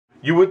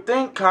You would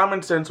think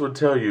common sense would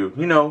tell you,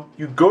 you know,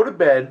 you go to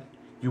bed,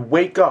 you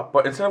wake up,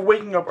 but instead of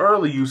waking up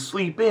early, you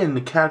sleep in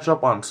to catch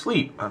up on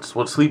sleep. That's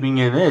what sleeping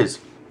in is.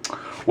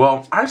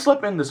 Well, I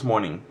slept in this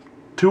morning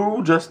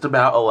to just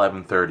about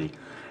 11:30,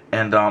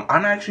 and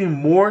I'm actually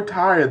more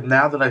tired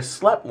now that I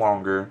slept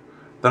longer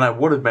than I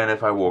would have been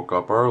if I woke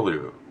up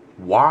earlier.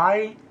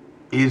 Why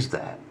is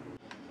that?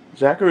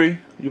 Zachary,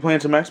 you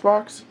playing some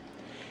Xbox?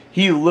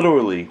 He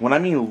literally, when I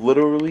mean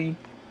literally,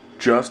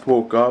 just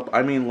woke up.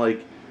 I mean,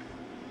 like,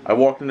 I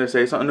walked in to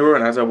say something to her,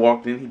 and as I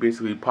walked in, he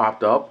basically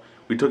popped up.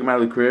 We took him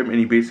out of the crib, and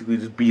he basically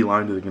just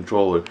beelined to the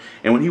controller.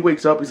 And when he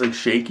wakes up, he's like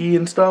shaky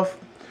and stuff.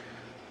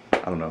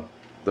 I don't know.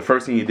 The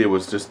first thing he did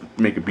was just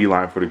make a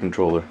beeline for the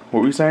controller. What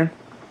were you saying?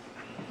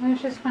 It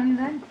was just funny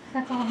that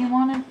that's all he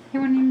wanted. He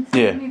wouldn't even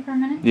sit with me for a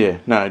minute. Yeah,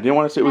 no, I didn't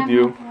want to sit with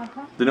you.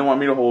 Didn't want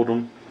me to hold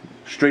him.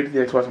 Straight to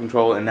the Xbox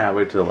controller, and now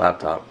right to the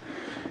laptop.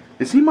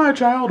 Is he my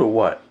child or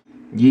what?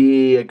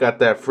 Yeah, I got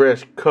that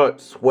fresh cut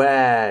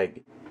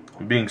swag.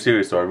 I'm being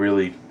serious though, I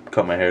really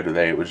cut my hair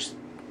today. It was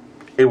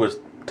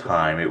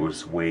time. It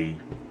was way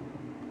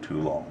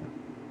too long.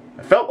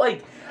 I felt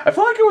like I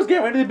was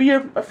getting ready to be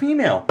a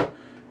female.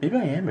 Maybe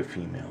I am a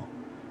female.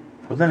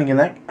 But then again,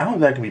 I don't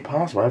think that can be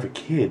possible. I have a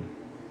kid.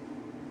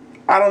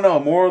 I don't know.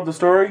 Moral of the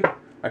story,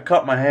 I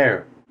cut my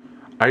hair.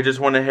 I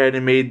just went ahead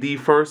and made the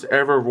first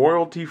ever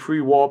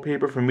royalty-free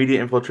wallpaper for Media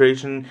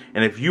Infiltration.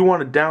 And if you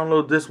want to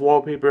download this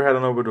wallpaper, head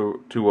on over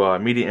to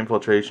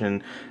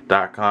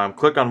MediaInfiltration.com.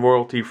 Click on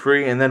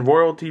royalty-free and then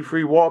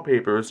royalty-free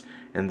wallpapers,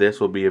 and this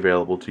will be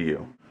available to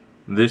you.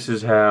 This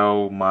is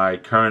how my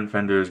current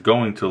fender is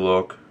going to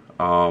look.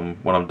 When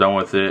I'm done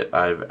with it,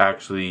 I've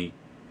actually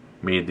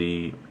made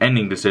the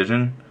ending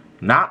decision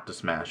not to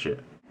smash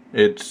it.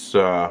 It's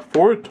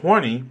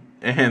 4:20.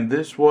 And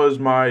this was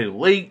my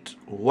light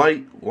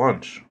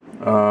lunch.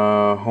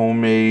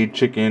 Homemade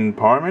chicken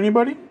parm,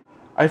 anybody?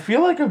 I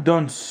feel like I've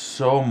done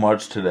so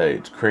much today.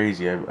 It's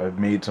crazy. I've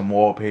made some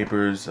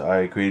wallpapers.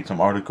 I created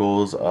some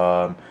articles.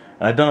 And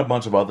I've done a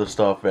bunch of other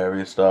stuff,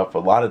 various stuff. A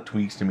lot of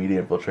tweaks to Media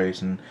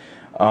Infiltration.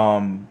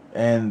 And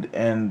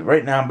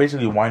right now I'm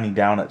basically winding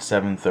down at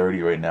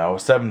 7:30 right now.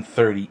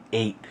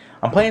 7:38.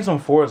 I'm playing some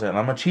Forza and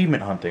I'm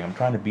achievement hunting. I'm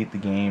trying to beat the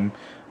game.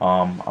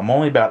 I'm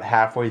only about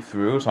halfway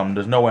through, so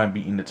there's no way I'm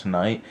beating it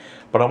tonight.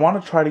 But I want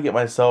to try to get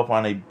myself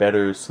on a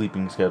better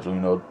sleeping schedule.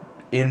 You know,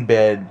 in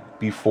bed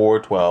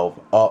before 12,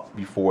 up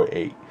before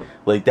 8.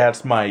 Like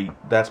that's my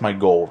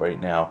goal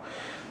right now.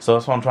 So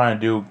that's what I'm trying to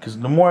do. Because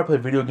the more I play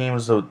video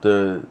games,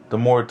 the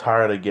more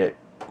tired I get,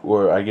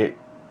 or I get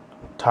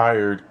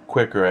tired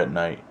quicker at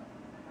night,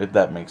 if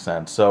that makes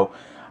sense. So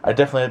I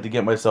definitely have to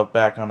get myself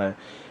back on a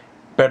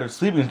better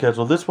sleeping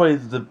schedule. This way,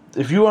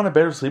 if you're on a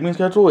better sleeping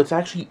schedule, it's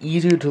actually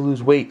easier to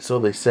lose weight, so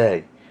they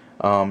say.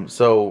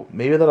 So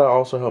maybe that'll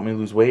also help me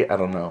lose weight. I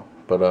don't know,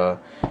 but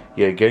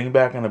yeah, getting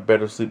back on a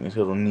better sleeping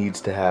schedule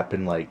needs to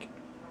happen like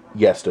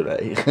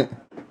yesterday.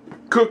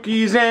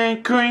 Cookies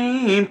and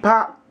cream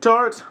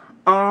Pop-Tarts.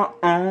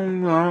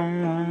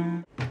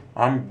 I'm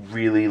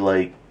really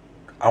like,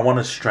 I want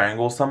to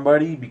strangle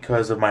somebody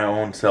because of my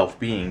own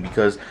self-being.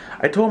 Because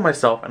I told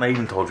myself, and I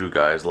even told you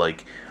guys,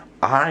 like,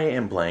 I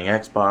am playing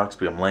Xbox,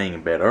 but I'm laying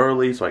in bed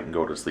early so I can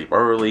go to sleep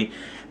early.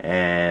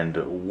 And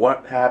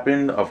what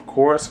happened? Of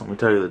course, let me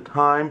tell you the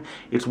time.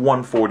 It's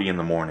 1:40 in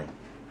the morning.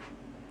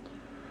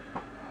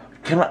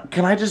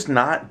 Can I just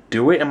not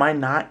do it? Am I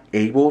not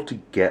able to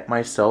get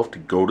myself to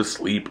go to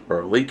sleep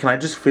early? Can I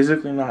just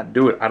physically not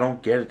do it? I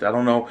don't get it. I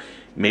don't know.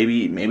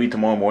 Maybe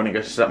tomorrow morning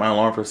I should set my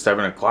alarm for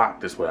 7 o'clock.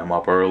 This way I'm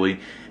up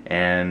early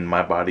and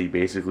my body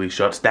basically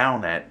shuts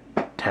down at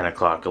 10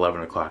 o'clock,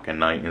 11 o'clock at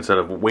night instead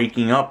of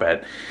waking up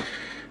at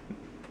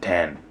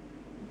 10,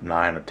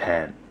 9 or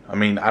 10. I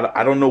mean,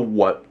 I don't know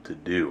what to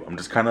do. I'm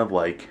just kind of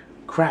like,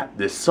 crap,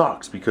 this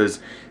sucks because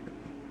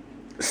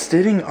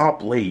sitting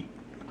up late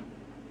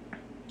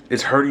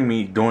is hurting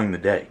me during the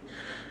day.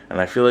 And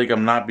I feel like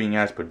I'm not being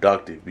as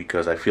productive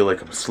because I feel like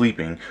I'm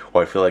sleeping,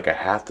 or I feel like I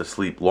have to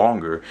sleep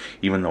longer,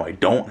 even though I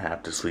don't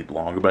have to sleep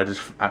longer. But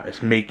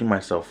it's making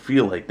myself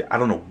feel like that. I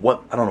don't know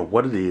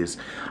what it is.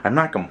 I'm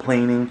not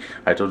complaining.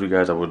 I told you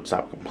guys I would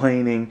stop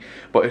complaining,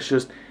 but it's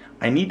just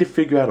I need to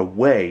figure out a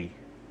way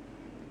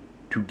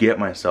to get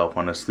myself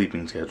on a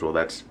sleeping schedule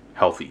that's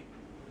healthy.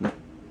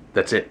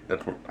 That's it.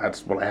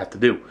 That's what I have to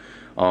do.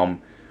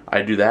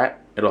 I do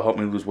that, it'll help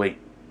me lose weight.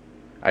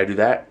 I do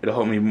that, it'll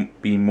help me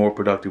be more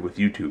productive with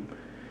YouTube.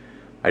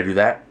 I do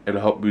that,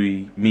 it'll help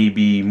me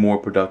be more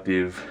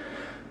productive,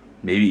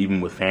 maybe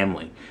even with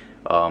family.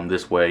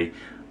 This way,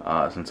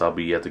 since I'll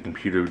be at the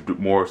computer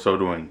more so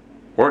doing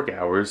work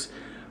hours,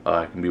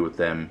 I can be with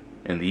them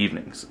in the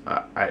evenings.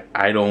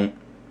 I don't,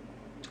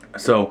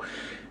 so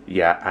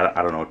yeah,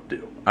 I don't know what to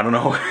do. I don't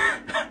know.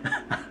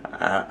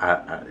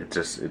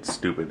 It's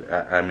stupid.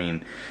 I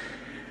mean,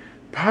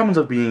 problems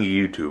of being a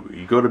YouTuber.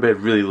 You go to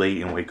bed really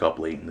late and wake up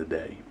late in the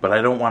day. But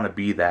I don't want to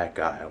be that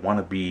guy. I want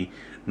to be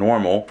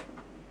normal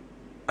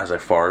as I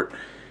fart.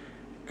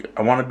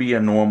 I want to be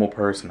a normal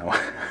person.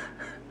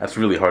 That's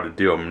really hard to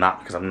do. I'm not,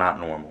 because I'm not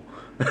normal.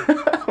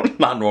 I'm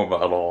not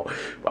normal at all.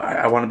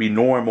 I want to be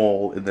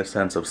normal in the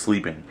sense of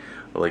sleeping.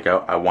 Like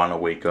I want to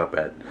wake up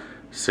at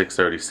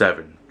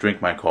 6:37, drink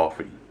my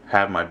coffee,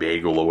 have my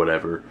bagel or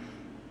whatever,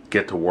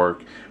 get to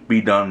work,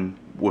 be done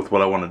with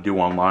what I want to do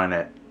online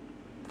at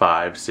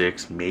 5,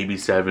 6, maybe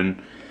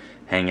 7,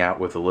 hang out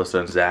with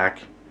Alyssa and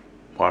Zach,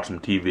 watch some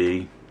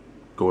TV,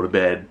 go to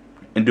bed,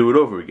 and do it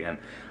over again.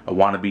 I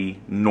want to be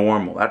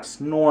normal.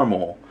 That's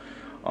normal.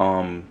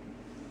 But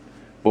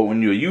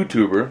when you're a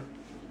YouTuber,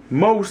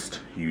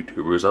 most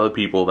YouTubers, other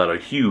people that are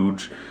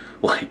huge,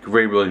 like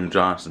Ray William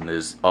Johnson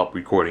is up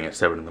recording at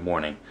 7 in the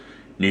morning.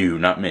 No,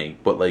 not me.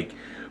 But like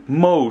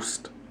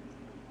most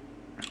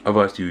of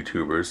us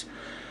YouTubers,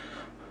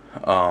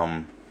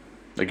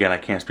 again, I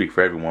can't speak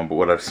for everyone, but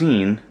what I've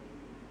seen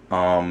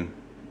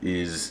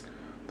is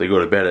they go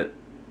to bed at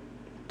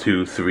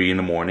 2, 3 in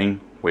the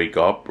morning, wake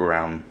up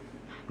around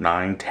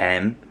 9,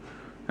 10.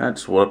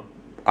 That's what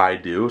I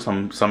do.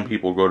 Some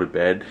people go to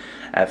bed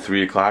at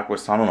 3 o'clock,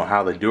 which I don't know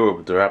how they do it,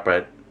 but they're up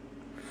at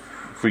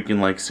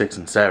freaking like 6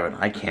 and 7.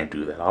 I can't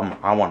do that.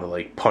 I want to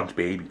like punch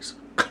babies.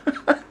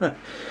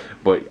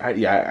 But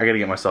yeah, I gotta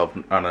get myself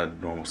on a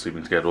normal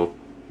sleeping schedule.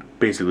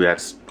 Basically,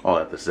 that's all I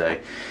have to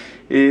say.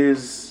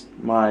 Is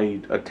my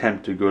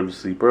attempt to go to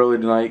sleep early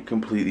tonight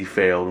completely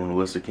failed when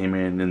Alyssa came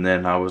in, and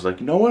then I was like,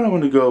 you know what, I'm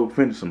gonna go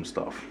finish some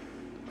stuff.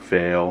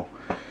 Fail.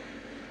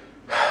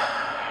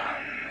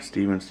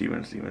 Steven.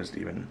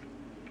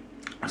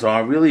 So I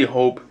really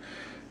hope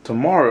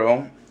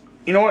tomorrow,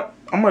 you know what,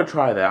 I'm going to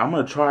try that. I'm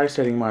going to try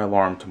setting my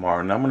alarm tomorrow,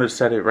 and I'm going to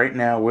set it right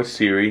now with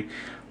Siri.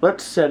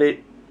 Let's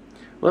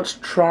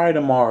try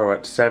tomorrow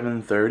at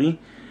 7:30,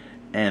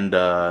 and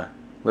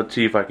let's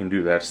see if I can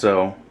do that.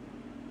 So,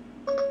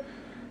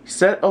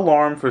 set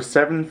alarm for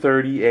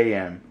 7:30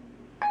 a.m.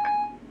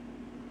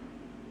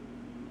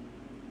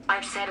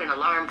 I've set an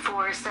alarm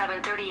for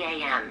 7:30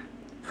 a.m.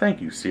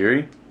 Thank you,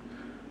 Siri.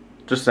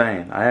 Just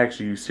saying, I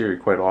actually use Siri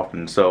quite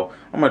often, so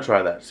I'm going to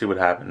try that, see what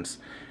happens.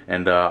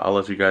 And I'll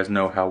let you guys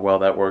know how well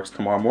that works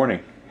tomorrow morning.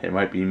 It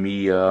might be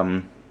me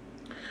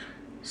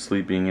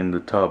sleeping in the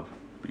tub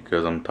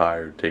because I'm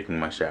tired taking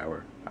my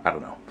shower. I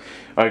don't know.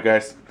 Alright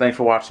guys, thanks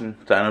for watching.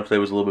 I know today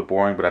was a little bit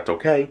boring, but that's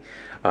okay.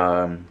 It's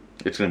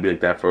going to be like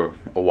that for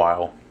a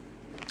while,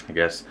 I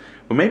guess.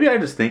 But maybe I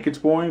just think it's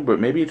boring, but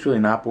maybe it's really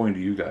not boring to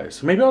you guys.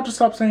 So maybe I'll just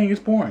stop saying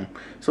it's boring.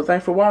 So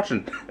thanks for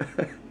watching.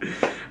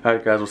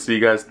 Alright guys, we'll see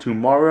you guys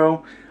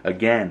tomorrow.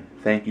 Again,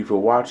 thank you for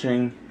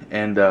watching.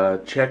 And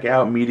check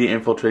out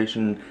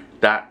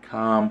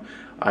MediaInfiltration.com.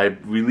 I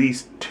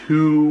released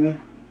two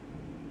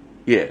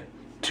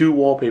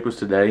wallpapers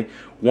today.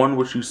 One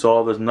which you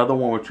saw, there's another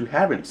one which you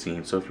haven't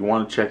seen. So if you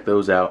want to check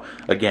those out,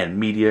 again,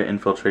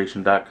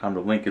 MediaInfiltration.com.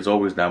 The link is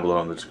always down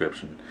below in the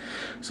description.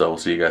 So we'll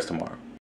see you guys tomorrow.